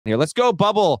Here, let's go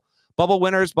bubble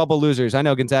winners, bubble losers. I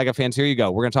know Gonzaga fans. Here you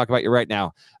go. We're going to talk about you right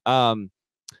now.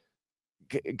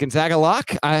 Gonzaga lock.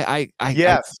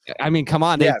 Yes. I mean, come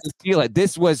on. Yes. They feel it.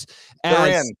 This was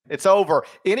they're in. It's over.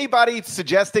 Anybody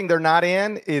suggesting they're not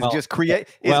in is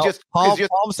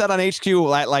Palm said on HQ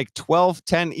at like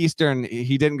 12:10 Eastern.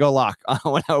 He didn't go lock.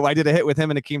 When I did a hit with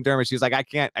him and Akeem Dermott. She was like, I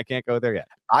can't go there yet.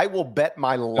 I will bet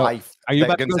my life. Are you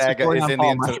about Gonzaga is in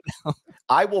Palm the right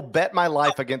I will bet my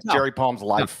life against Jerry Palm's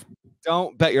life.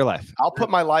 Don't bet your life. I'll put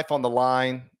my life on the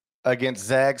line against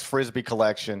Zag's Frisbee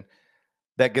collection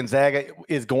that Gonzaga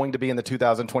is going to be in the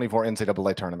 2024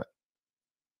 NCAA tournament.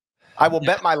 I will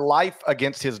bet my life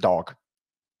against his dog.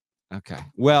 Okay.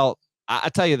 Well, I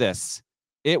tell you this.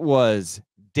 It was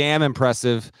damn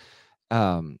impressive.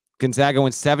 Gonzaga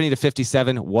went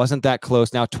 70-57. Wasn't that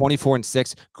close. Now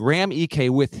 24-6. Graham Ike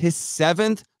with his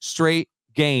 7th straight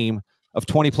game of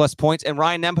 20-plus points. And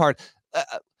Ryan Nembhard,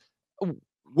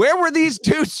 where were these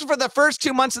dudes for the first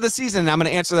 2 months of the season? And I'm going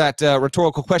to answer that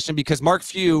rhetorical question because Mark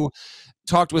Few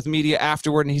talked with media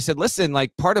afterward, and he said, listen,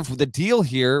 like part of the deal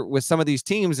here with some of these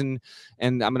teams, and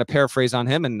I'm going to paraphrase on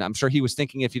him, and I'm sure he was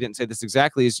thinking if he didn't say this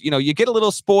exactly, is, you get a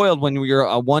little spoiled when you're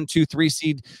a 1, 2, 3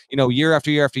 seed, year after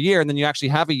year after year, and then you actually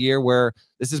have a year where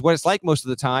this is what it's like most of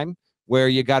the time, where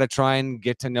you got to try and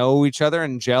get to know each other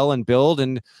and gel and build,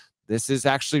 and this is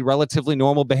actually relatively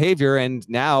normal behavior, and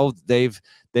now they've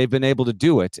been able to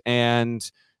do it,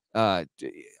 and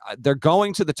they're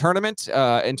going to the tournament.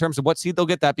 In terms of what seed they'll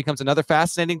get, that becomes another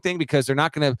fascinating thing because they're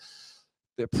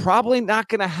probably not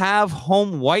going to have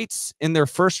home whites in their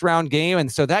first round game,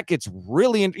 and so that gets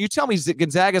really. You tell me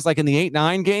Gonzaga's like in the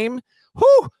 8-9 game.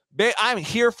 Whoo! I'm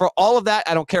here for all of that.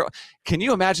 I don't care. Can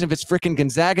you imagine if it's freaking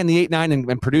Gonzaga in the 8-9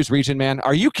 and Purdue's region, man?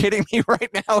 Are you kidding me right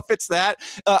now if it's that?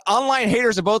 Online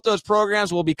haters of both those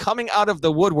programs will be coming out of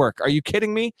the woodwork. Are you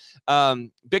kidding me?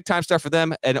 Big time stuff for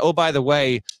them. And oh, by the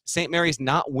way, St. Mary's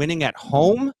not winning at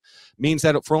home means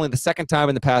that for only the second time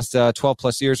in the past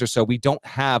 12-plus years or so, we don't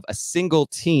have a single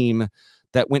team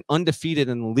that went undefeated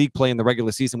in the league play in the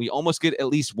regular season. We almost get at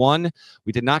least one.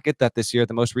 We did not get that this year.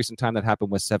 The most recent time that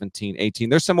happened was 17-18.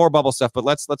 There's some more bubble stuff, but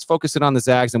let's focus it on the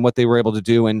Zags and what they were able to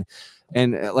do. And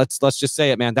let's just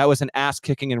say it, man. That was an ass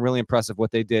kicking and really impressive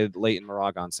what they did late in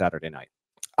Moraga on Saturday night.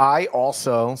 I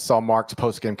also saw Mark's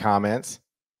post-game comments.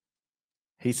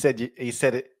 He said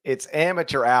it's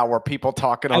amateur hour. People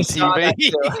talking on TV.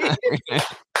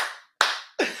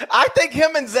 I think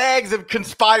him and Zags are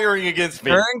conspiring against me.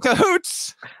 They're in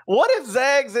cahoots. What if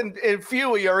Zags and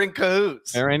Fewy are in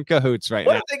cahoots? They're in cahoots right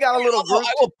now. What if they got a little group?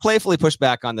 I will playfully push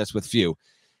back on this with Few.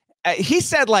 He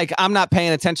said, like, I'm not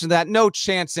paying attention to that. No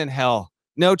chance in hell.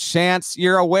 No chance.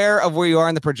 You're aware of where you are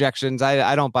in the projections.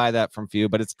 I don't buy that from Few,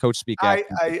 but it's coach speak.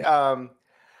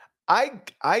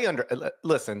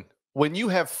 Listen, when you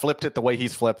have flipped it the way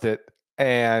he's flipped it,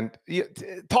 and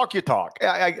talk your talk,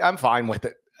 I'm fine with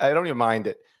it. I don't even mind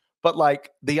it. But like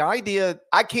the idea,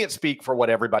 I can't speak for what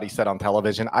everybody said on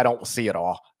television. I don't see it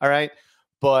all. All right.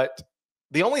 But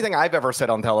the only thing I've ever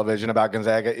said on television about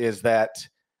Gonzaga is that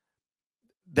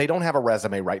they don't have a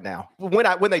resume right now.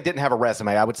 When they didn't have a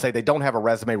resume, I would say they don't have a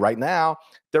resume right now.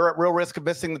 They're at real risk of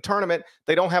missing the tournament.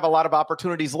 They don't have a lot of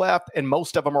opportunities left, and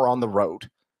most of them are on the road.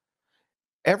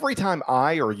 Every time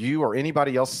I or you or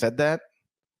anybody else said that,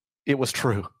 it was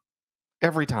true.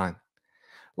 Every time.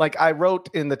 Like I wrote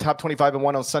in the top 25 and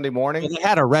 1 on Sunday morning. Well, they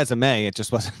had a resume. It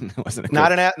just wasn't. It wasn't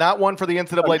not one for the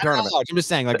NCAA tournament. I'm just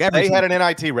saying, like they had an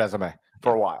NIT resume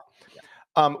for a while.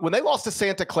 When they lost to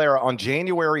Santa Clara on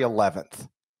January 11th,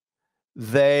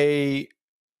 they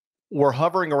were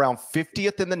hovering around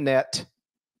 50th in the net,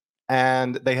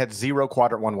 and they had 0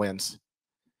 quadrant 1 wins.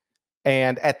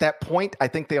 And at that point, I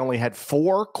think they only had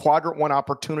 4 quadrant 1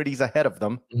 opportunities ahead of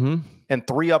them, and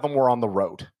 3 of them were on the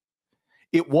road.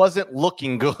 It wasn't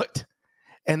looking good.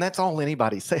 And that's all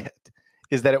anybody said,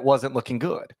 is that it wasn't looking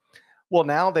good. Well,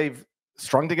 now they've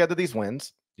strung together these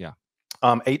wins. Yeah.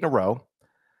 8 in a row.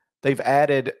 They've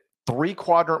added 3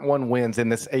 quadrant 1 wins in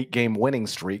this 8-game winning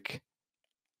streak.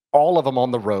 All of them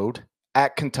on the road,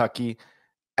 at Kentucky,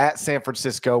 at San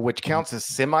Francisco, which counts as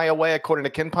semi-away according to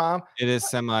KenPom. It is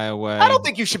semi-away. I don't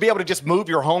think you should be able to just move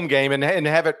your home game and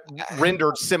have it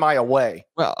rendered semi-away.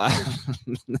 Well,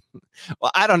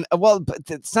 I don't. Well, but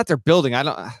it's not their building. I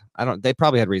don't. They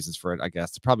probably had reasons for it, I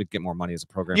guess, to probably get more money as a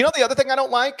program. You know the other thing I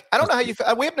don't like? I don't know how you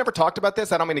 – we have never talked about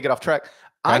this. I don't mean to get off track. Okay.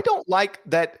 I don't like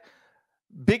that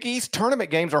Big East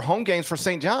tournament games are home games for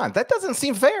St. John. That doesn't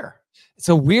seem fair. It's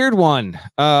a weird one.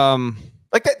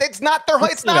 Like that, it's not their.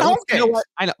 It's not home games. You know,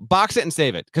 I know. Box it and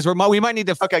save it because we might need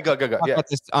to. Okay, go. Talk about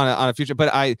this on a future,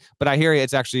 but I hear you.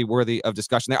 It's actually worthy of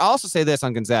discussion. There. I'll also say this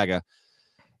on Gonzaga.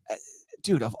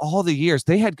 dude, of all the years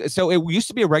they had, so it used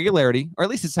to be a regularity, or at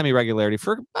least a semi-regularity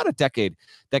for about a decade,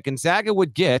 that Gonzaga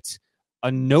would get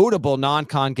a notable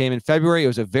non-con game in February. It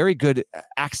was a very good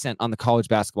accent on the college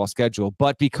basketball schedule,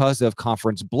 but because of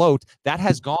conference bloat, that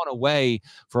has gone away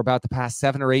for about the past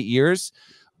 7 or 8 years.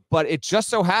 But it just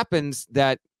so happens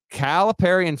that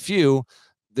Calipari and Few,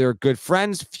 they're good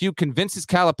friends. Few convinces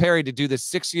Calipari to do this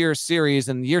 6-year series,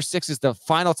 and year 6 is the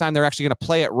final time they're actually going to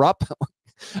play at Rupp.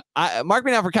 Mark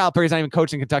me down for Calipari's not even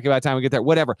coaching Kentucky by the time we get there,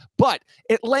 whatever. But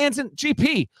it lands in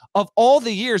GP of all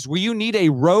the years where you need a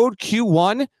road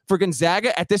Q1 for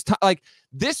Gonzaga at this time. Like,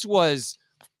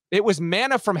 it was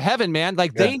manna from heaven, man.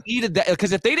 Like, they needed that,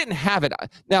 because if they didn't have it,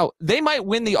 now they might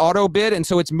win the auto bid, and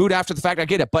so it's moot after the fact. I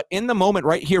get it. But in the moment,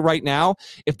 right here, right now,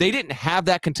 if they didn't have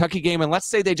that Kentucky game, and let's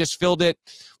say they just filled it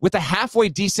with a halfway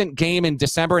decent game in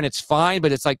December, and it's fine,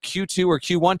 but it's like Q2 or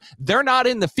Q1, they're not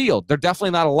in the field. They're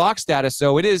definitely not a lock status.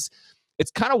 So it's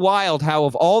kind of wild how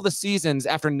of all the seasons,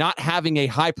 after not having a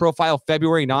high-profile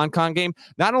February non-con game,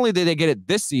 not only did they get it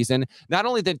this season, not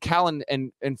only did Cal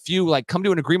and Few like come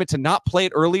to an agreement to not play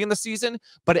it early in the season,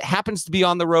 but it happens to be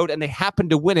on the road, and they happen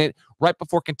to win it right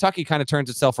before Kentucky kind of turns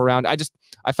itself around.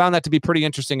 I found that to be pretty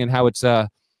interesting in how it's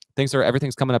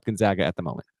everything's coming up Gonzaga at the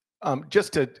moment.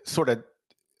 Just to sort of,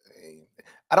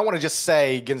 I don't want to just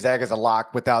say Gonzaga's a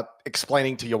lock without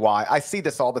explaining to you why. I see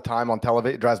this all the time on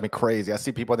television. It drives me crazy. I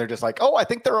see people and they're just like, oh, I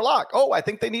think they're a lock. Oh, I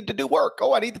think they need to do work.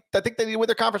 Oh, I think they need to win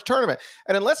their conference tournament.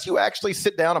 And unless you actually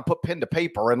sit down and put pen to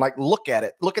paper and like look at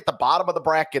it, look at the bottom of the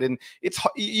bracket, and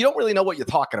you don't really know what you're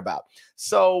talking about.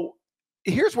 So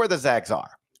here's where the Zags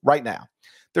are right now.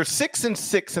 They're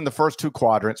 6-6 in the first 2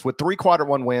 quadrants with 3 quadrant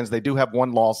 1 wins. They do have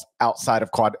 1 loss outside of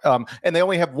and they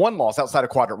only have 1 loss outside of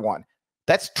quadrant 1.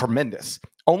 That's tremendous.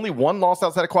 Only 1 loss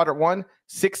outside of quadrant 1,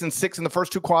 6-6 in the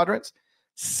first 2 quadrants,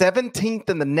 17th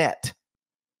in the net.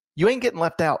 You ain't getting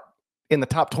left out in the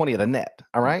top 20 of the net.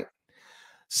 All right.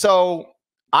 So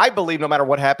I believe no matter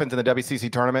what happens in the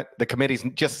WCC tournament, the committee's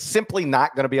just simply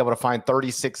not going to be able to find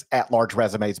 36 at-large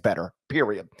resumes better,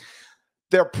 period.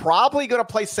 They're probably going to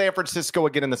play San Francisco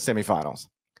again in the semifinals.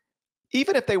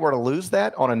 Even if they were to lose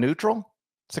that on a neutral,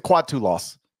 it's a quad 2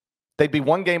 loss. They'd be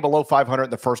 1 game below 500 in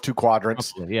the first 2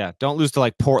 quadrants. Okay, yeah, don't lose to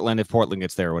like Portland if Portland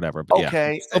gets there or whatever. But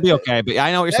okay, yeah, it'll be okay. But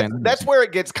I know what you're saying. That's where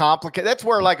it gets complicated. That's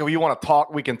where, like, if you want to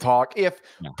talk, we can talk. If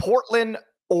Portland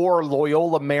or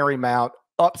Loyola Marymount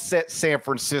upset San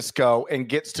Francisco and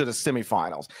gets to the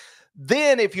semifinals,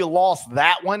 then if you lost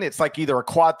that one, it's like either a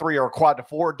quad 3 or a quad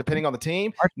 4, depending on the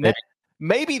team.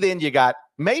 Maybe then you got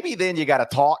to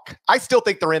talk. I still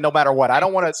think they're in no matter what. I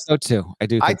don't want to. So too.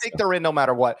 I think they're in no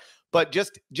matter what. But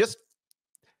just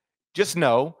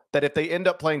know that if they end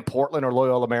up playing Portland or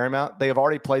Loyola Marymount, they have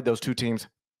already played those 2 teams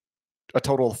a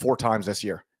total of 4 times this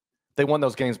year. They won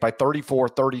those games by 34,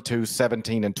 32,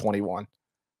 17, and 21.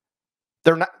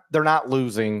 They're not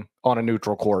losing on a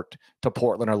neutral court to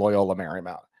Portland or Loyola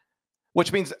Marymount,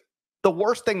 which means the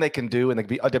worst thing they can do in the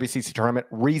WCC tournament,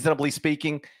 reasonably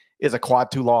speaking, is a quad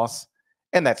 2 loss,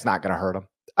 and that's not going to hurt them.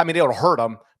 I mean, it'll hurt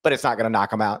them, but it's not going to knock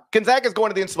them out. Gonzaga's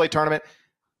going to the NCAA tournament.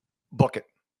 Book it.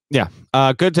 Yeah,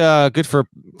 good for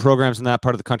programs in that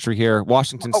part of the country here.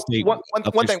 Washington State. One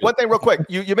thing real quick.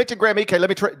 You mentioned Graham Ike.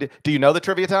 Do you know the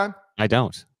trivia time? I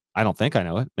don't think I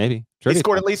know it. Maybe. He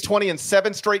scored at least 20 in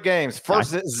 7 straight games.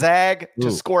 First Zag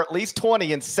to score at least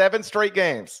 20 in 7 straight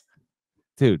games.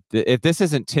 Dude, if this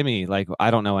isn't Timmy, like, I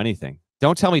don't know anything.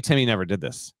 Don't tell me Timmy never did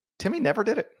this. Timmy never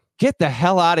did it. Get the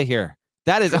hell out of here.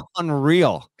 That is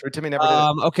unreal. Timmy never did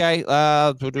it. Okay.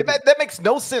 That makes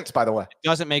no sense, by the way.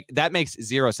 That makes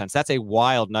 0 sense. That's a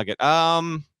wild nugget.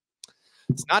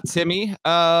 It's not Timmy.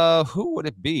 Who would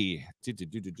it be?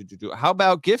 How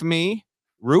about give me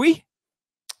Rui?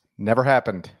 Never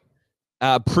happened.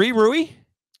 Pre-Rui?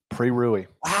 Pre-Rui.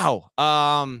 Wow.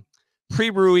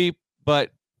 Pre-Rui,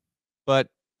 but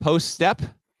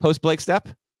post-Blake Step?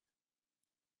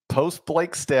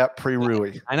 Post-Blake Step,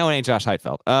 pre-Rui. I know it ain't Josh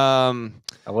Heitfeld.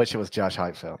 I wish it was Josh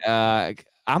Heitfeld.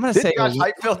 I'm going to say Josh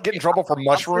Heitfeld get in trouble for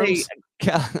mushrooms?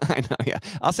 I know, yeah.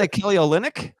 I'll say Kelly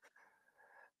Olynyk.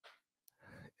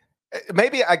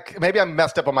 Maybe I'm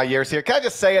messed up on my years here. Can I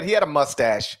just say it? He had a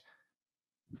mustache.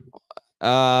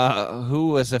 Who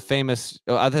was a famous,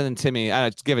 other than Timmy?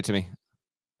 Give it to me.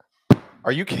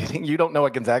 Are you kidding? You don't know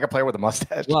a Gonzaga player with a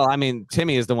mustache? Well, I mean,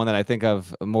 Timmy is the one that I think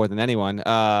of more than anyone.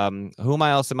 Who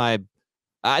else am I?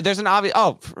 There's an obvious.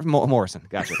 Oh, Morrison.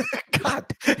 Gotcha. God,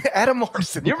 Adam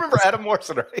Morrison. You remember Adam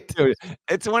Morrison, right? Dude,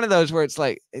 it's one of those where it's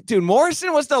like, dude,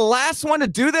 Morrison was the last one to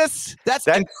do this. That's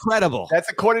incredible. That's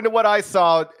according to what I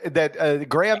saw. That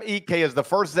Graham Ike is the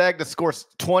first Zag to score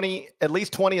at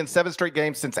least 20 in 7 straight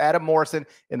games since Adam Morrison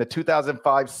in the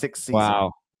 2005-06 season.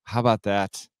 Wow. How about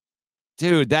that?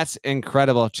 Dude, that's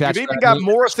incredible. You've even got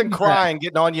Morrison crying,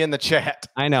 getting on you in the chat.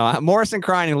 I know. Morrison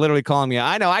crying and literally calling me.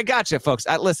 I know. I got you, folks.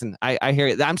 Listen, I hear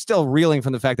you. I'm still reeling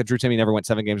from the fact that Drew Timme never went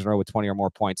 7 games in a row with 20 or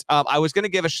more points. I was going to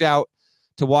give a shout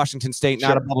to Washington State,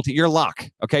 not a bubble team. You're a lock.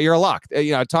 Okay, you're a lock.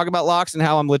 Talk about locks and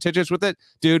how I'm litigious with it.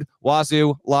 Dude,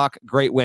 Wazoo, lock, great win.